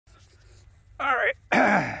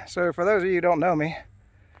So for those of you who don't know me,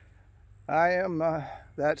 I am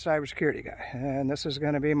that cybersecurity guy, and this is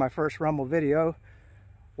going to be my first Rumble video.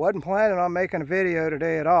 Wasn't planning on making a video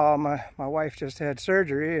today at all. My wife just had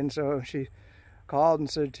surgery, and so she called and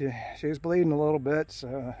said she was bleeding a little bit,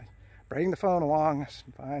 so bring the phone along. I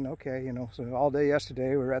said, fine, okay, you know. So all day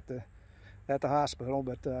yesterday we were at the hospital,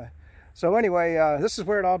 but so anyway, this is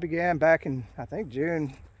where it all began back in, I think,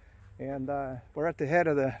 June, and we're at the head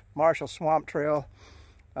of the Marshall Swamp Trail.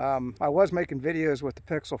 I was making videos with the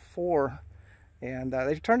Pixel 4, and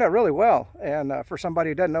they turned out really well, and for somebody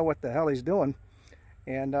who doesn't know what the hell he's doing.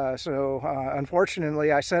 And so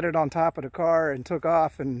unfortunately I set it on top of the car and took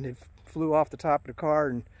off, and it flew off the top of the car,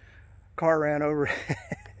 and the car ran over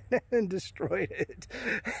it and destroyed it.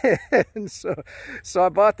 And so I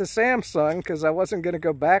bought the Samsung because I wasn't going to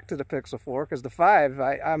go back to the Pixel 4, because the 5,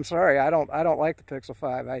 I'm sorry, I don't like the Pixel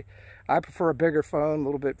 5. I prefer a bigger phone, a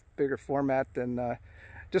little bit bigger format than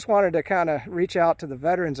just wanted to kind of reach out to the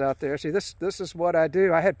veterans out there. See, this is what I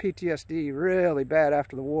do. I had PTSD really bad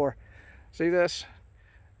after the war. See this?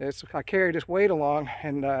 I carried this weight along,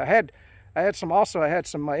 and I had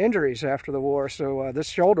some injuries after the war. So this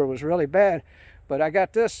shoulder was really bad, but I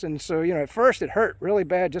got this, and so, you know, at first it hurt really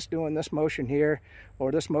bad just doing this motion here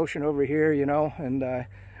or this motion over here, you know, and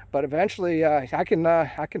but eventually I can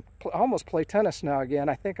almost play tennis now again.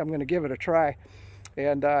 I think I'm going to give it a try.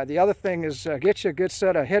 And the other thing is get you a good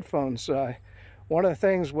set of headphones. One of the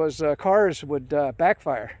things was cars would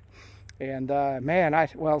backfire, and man,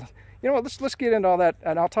 well, you know what, let's get into all that,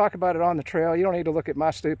 and I'll talk about it on the trail. You don't need to look at my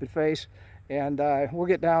stupid face, and we'll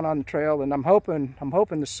get down on the trail. And I'm hoping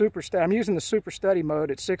the super study, I'm using the super study mode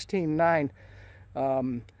at 16:9.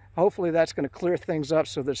 Hopefully that's going to clear things up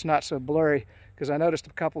so that it's not so blurry, because I noticed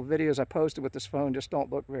a couple of videos I posted with this phone just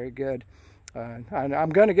don't look very good. I'm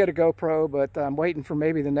going to get a GoPro, but I'm waiting for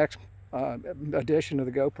maybe the next edition of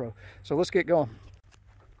the GoPro. So let's get going.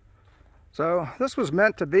 So this was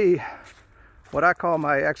meant to be what I call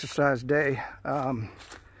my exercise day,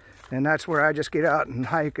 and that's where I just get out and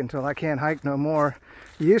hike until I can't hike no more.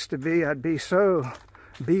 It used to be I'd be so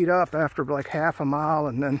beat up after like half a mile,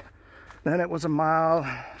 and then it was a mile,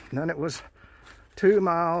 and then it was 2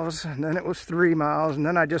 miles, and then it was 3 miles, and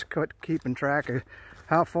then I just kept keeping track of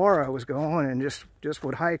how far I was going, and just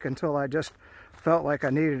would hike until I just felt like I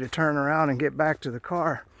needed to turn around and get back to the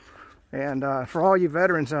car. And for all you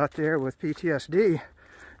veterans out there with PTSD,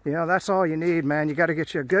 you know, that's all you need, man. You got to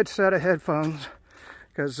get you a good set of headphones,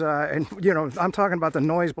 because and you know, I'm talking about the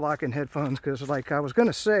noise blocking headphones, because like I was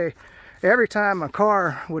gonna say, every time a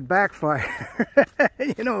car would backfire,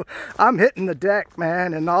 you know, I'm hitting the deck,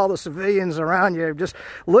 man, and all the civilians around you just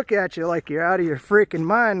look at you like you're out of your freaking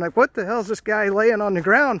mind. Like, what the hell's this guy laying on the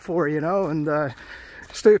ground for, you know? And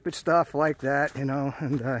stupid stuff like that, you know.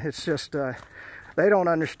 And it's just, they don't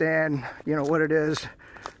understand, you know, what it is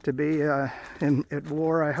to be at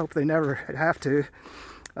war. I hope they never have to.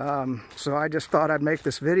 So I just thought I'd make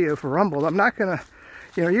this video for Rumble. I'm not gonna,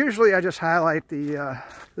 you know, usually I just highlight the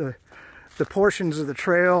portions of the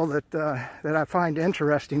trail that I find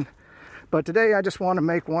interesting, but today I just want to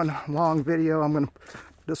make one long video.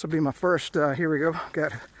 This will be my first. Here we go.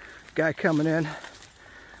 Got a guy coming in.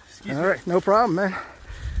 All right, no problem, man.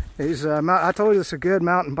 He's I told you this is a good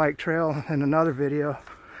mountain bike trail in another video,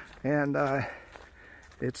 and but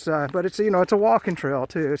it's, you know, it's a walking trail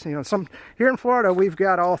too. It's, you know, here in Florida we've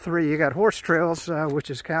got all three. You got horse trails, which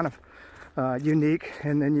is kind of unique,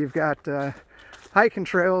 and then you've got hiking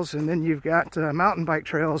trails, and then you've got mountain bike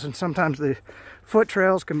trails, and sometimes the foot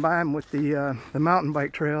trails combine with the mountain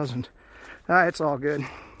bike trails, and it's all good.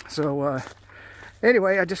 So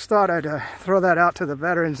anyway, I just thought I'd throw that out to the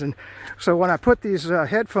veterans. And so when I put these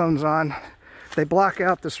headphones on, they block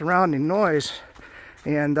out the surrounding noise,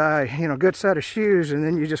 and you know, good set of shoes, and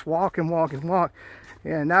then you just walk and walk and walk,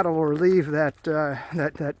 and that'll relieve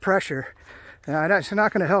that pressure. That's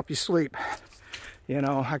not going to help you sleep. You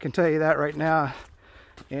know, I can tell you that right now.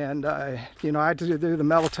 And, you know, I do the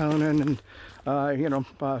melatonin, and, you know,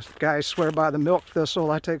 guys swear by the milk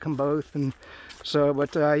thistle. I take them both. And so,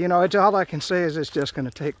 but, you know, all I can say is it's just going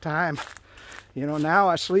to take time. You know, now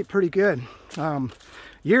I sleep pretty good.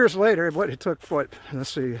 Years later, let's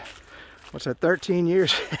see, what's that, 13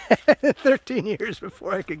 years? 13 years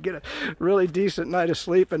before I could get a really decent night of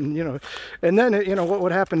sleep. And, you know, and then, you know, what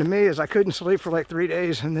would happen to me is I couldn't sleep for like 3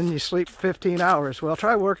 days, and then you sleep 15 hours. Well,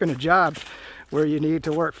 try working a job where you need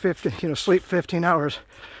to work sleep 15 hours,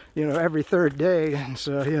 you know, every third day. And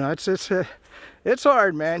so, you know, it's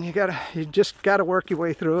hard, man. You just gotta work your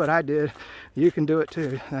way through it. I did. You can do it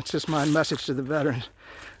too. That's just my message to the veterans.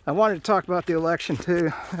 I wanted to talk about the election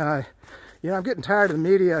too. I'm getting tired of the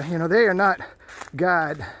media. They are not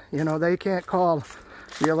God. They can't call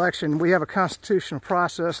the election. We have a constitutional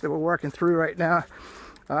process that we're working through right now.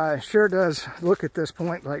 It sure does look at this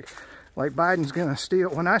point like Biden's going to steal.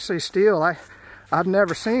 When I say steal, I've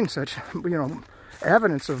never seen such,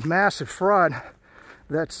 evidence of massive fraud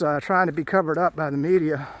that's trying to be covered up by the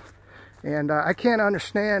media. And I can't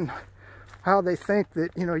understand how they think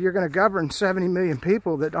that, you're going to govern 70 million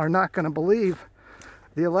people that are not going to believe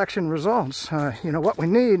the election results. What we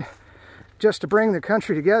need just to bring the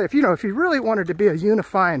country together, if you really wanted to be a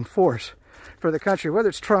unifying force for the country, whether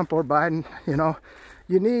it's Trump or Biden,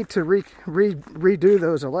 you need to redo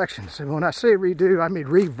those elections. And when I say redo, I mean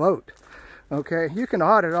re-vote. Okay, you can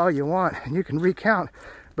audit all you want and you can recount,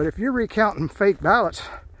 but if you're recounting fake ballots,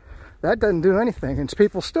 that doesn't do anything, and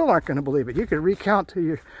people still aren't going to believe it. You can recount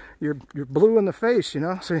till you're blue in the face, See,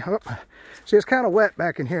 it's kind of wet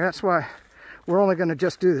back in here. That's why we're only going to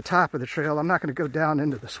just do the top of the trail. I'm not going to go down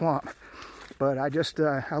into the swamp, but I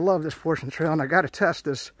love this portion of the trail, and I got to test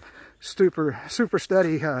this super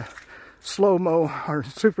steady slow-mo or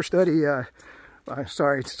super steady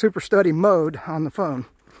mode on the phone.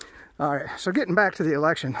 All right, so getting back to the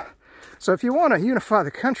election. So if you want to unify the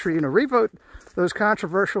country, revote those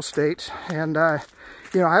controversial states, and I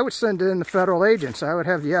would send in the federal agents. I would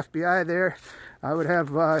have the FBI there. I would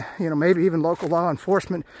have maybe even local law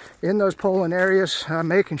enforcement in those polling areas,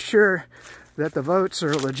 making sure that the votes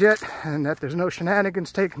are legit and that there's no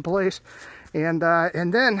shenanigans taking place. And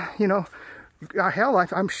then hell,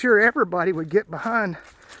 I'm sure everybody would get behind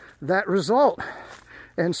that result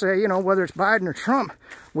and say, whether it's Biden or Trump,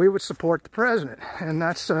 we would support the president, and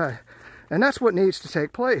that's what needs to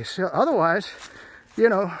take place. Otherwise,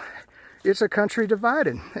 it's a country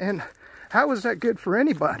divided, and how is that good for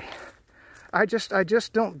anybody? I just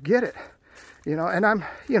don't get it, And I'm,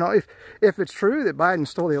 if it's true that Biden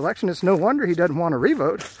stole the election, it's no wonder he doesn't want to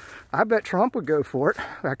revote. I bet Trump would go for it.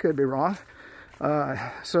 I could be wrong.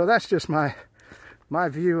 So that's just my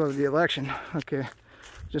view of the election. Okay,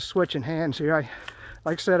 just switching hands here.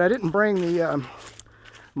 Like I said, I didn't bring the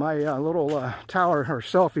my little tower or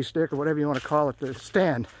selfie stick or whatever you want to call it, the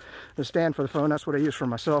stand for the phone. That's what I use for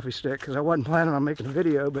my selfie stick, because I wasn't planning on making a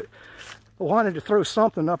video, but I wanted to throw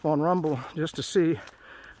something up on Rumble just to see,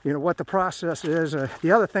 what the process is.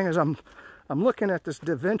 The other thing is I'm looking at this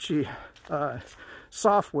DaVinci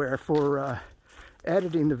software for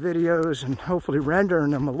editing the videos and hopefully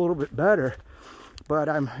rendering them a little bit better. But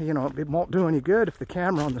it won't do any good if the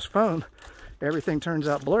camera on this phone, everything turns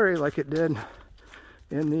out blurry like it did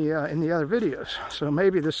in the other videos. So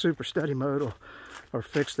maybe this super steady mode will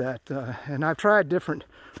fix that. And I've tried different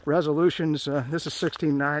resolutions. This is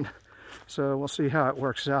 16:9, so we'll see how it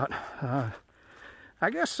works out. I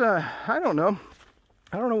guess I don't know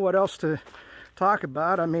what else to talk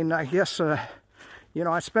about. I mean, I guess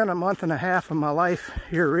I spent a month and a half of my life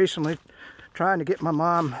here recently trying to get my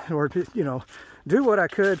mom, or do what I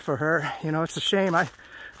could for her. It's a shame.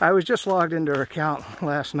 I was just logged into her account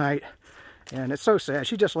last night, and it's so sad.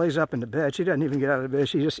 She just lays up in the bed. She doesn't even get out of the bed.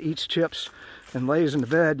 She just eats chips and lays in the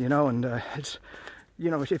bed, and it's,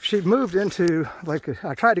 if she moved into,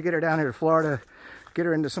 I tried to get her down here to Florida, get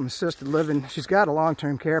her into some assisted living. She's got a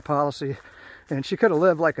long-term care policy, and she could have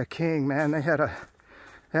lived like a king, man. They had a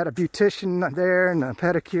beautician there, and a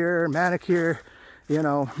pedicure, manicure,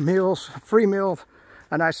 meals, free meal.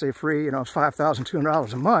 And I say free, it's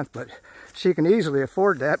 $5,200 a month, but she can easily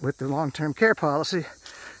afford that with the long-term care policy.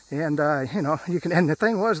 And, you can, and the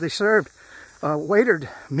thing was, they served waitered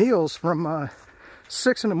meals from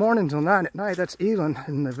 6 in the morning till 9 at night. That's Elan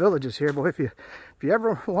in the villages here. Boy, if you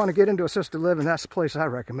ever want to get into assisted living, that's the place I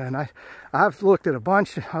recommend. I've looked at a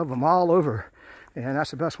bunch of them all over, and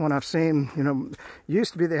that's the best one I've seen.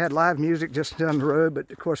 Used to be they had live music just down the road,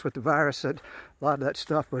 but of course with the virus, a lot of that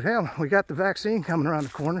stuff. But hell, we got the vaccine coming around the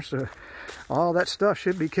corner, so all that stuff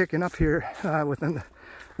should be kicking up here within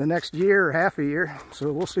the next year or half a year.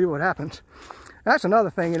 So we'll see what happens. That's another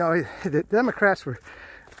thing, the Democrats were,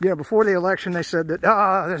 before the election, they said that,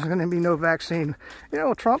 there's going to be no vaccine.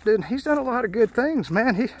 Trump did. He's done a lot of good things,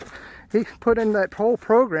 man. He put in that whole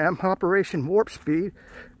program, Operation Warp Speed,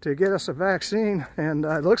 to get us a vaccine, and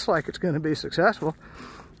it looks like it's going to be successful.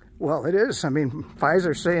 Well, it is. I mean,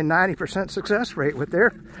 Pfizer's saying 90% success rate with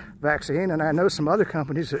their vaccine, and I know some other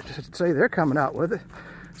companies that say they're coming out with it.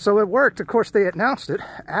 So it worked. Of course, they announced it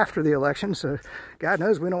after the election, so God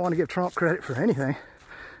knows we don't want to give Trump credit for anything.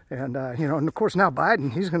 And, and of course now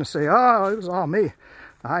Biden, he's going to say, oh, it was all me.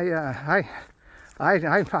 I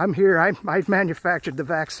I'm here. I manufactured the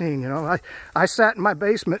vaccine. You know, I sat in my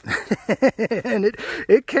basement and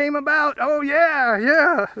it came about. Oh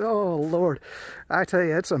yeah. Oh Lord, I tell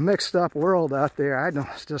you, it's a mixed up world out there. I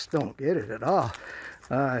just don't get it at all.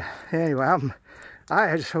 Anyway,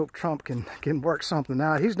 I just hope Trump can work something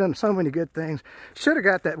out. He's done so many good things. Should have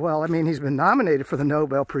got that. Well, I mean, he's been nominated for the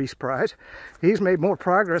Nobel Peace Prize. He's made more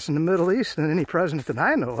progress in the Middle East than any president that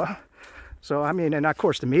I know of. So, I mean, and of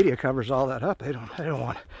course the media covers all that up. They don't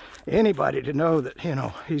want anybody to know that, you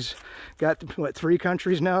know, he's got, what, 3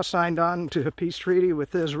 countries now signed on to a peace treaty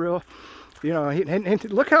with Israel. You know, and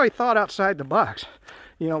look how he thought outside the box.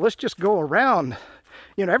 You know, let's just go around.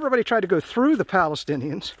 You know, everybody tried to go through the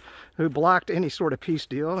Palestinians who blocked any sort of peace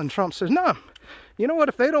deal, and Trump says, no, you know what,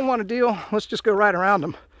 if they don't want a deal, let's just go right around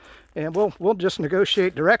them, and we'll just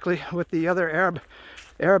negotiate directly with the other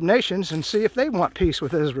Arab nations and see if they want peace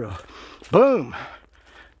with Israel. Boom.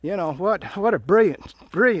 You know, what a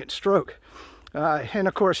brilliant stroke. And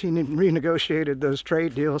of course he renegotiated those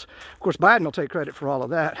trade deals. Of course Biden will take credit for all of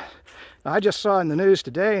that. I just saw in the news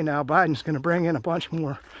today now Biden's going to bring in a bunch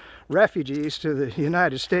more refugees to the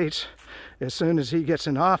United States as soon as he gets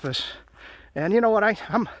in office. And you know what,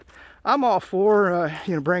 I'm all for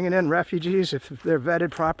you know, bringing in refugees if they're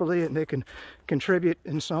vetted properly and they can contribute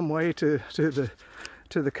in some way to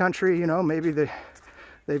the country. You know, maybe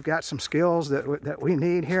they've got some skills that we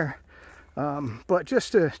need here. But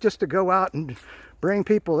just to go out and bring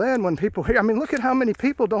people in when people, I mean, look at how many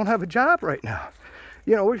people don't have a job right now.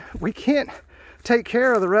 You know, we can't take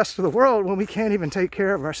care of the rest of the world when we can't even take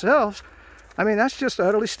care of ourselves. I mean, that's just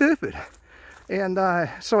utterly stupid. And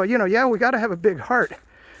so, you know, yeah, we got to have a big heart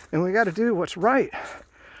and we got to do what's right.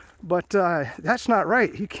 But that's not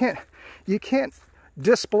right. You can't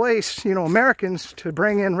displace, you know, Americans to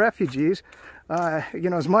bring in refugees. You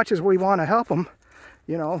know, as much as we want to help them,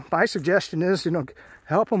 you know, my suggestion is, you know,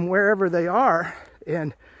 help them wherever they are,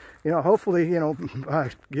 and, you know, hopefully, you know,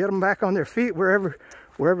 get them back on their feet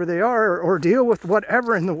wherever they are, or deal with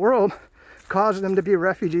whatever in the world caused them to be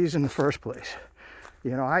refugees in the first place.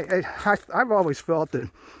 You know, I've always felt that,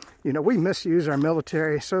 you know, we misuse our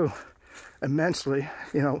military so immensely.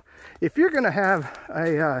 You know, if you're going to have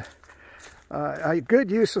a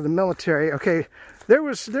good use of the military, okay,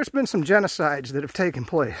 there's been some genocides that have taken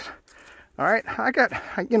place. All right,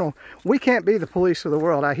 you know, we can't be the police of the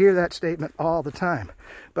world. I hear that statement all the time.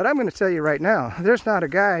 But I'm going to tell you right now, there's not a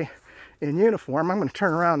guy in uniform. I'm going to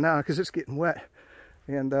turn around now because it's getting wet.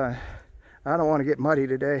 And I don't want to get muddy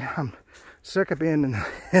today. I'm sick of being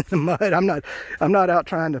in the mud. I'm not out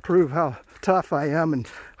trying to prove how tough I am and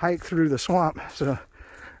hike through the swamp. So,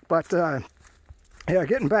 but yeah,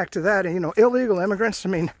 getting back to that, you know, illegal immigrants, I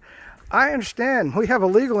mean, I understand we have a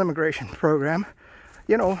legal immigration program.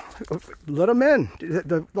 You know, let them in.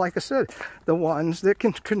 Like I said, the ones that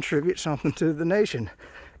can contribute something to the nation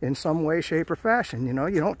in some way, shape, or fashion. You know,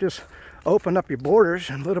 you don't just open up your borders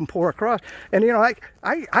and let them pour across. And, you know,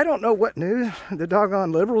 I don't know what news the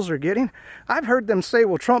doggone liberals are getting. I've heard them say,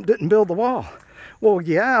 well, Trump didn't build the wall. Well,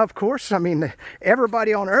 yeah, of course. I mean,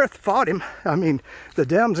 everybody on earth fought him. I mean, the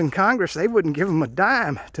Dems in Congress, they wouldn't give him a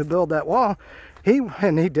dime to build that wall. He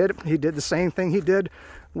did the same thing he did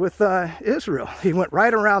with Israel. He went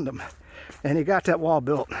right around them and he got that wall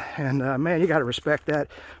built. And man, you got to respect that.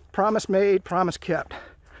 Promise made, promise kept.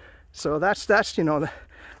 So that's you know,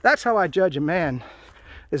 that's how I judge a man,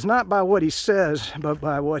 is not by what he says, but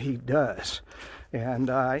by what he does. And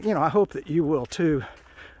you know, I hope that you will too.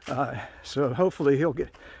 So hopefully he'll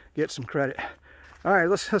get some credit. All right,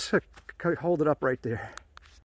 let's hold it up right there.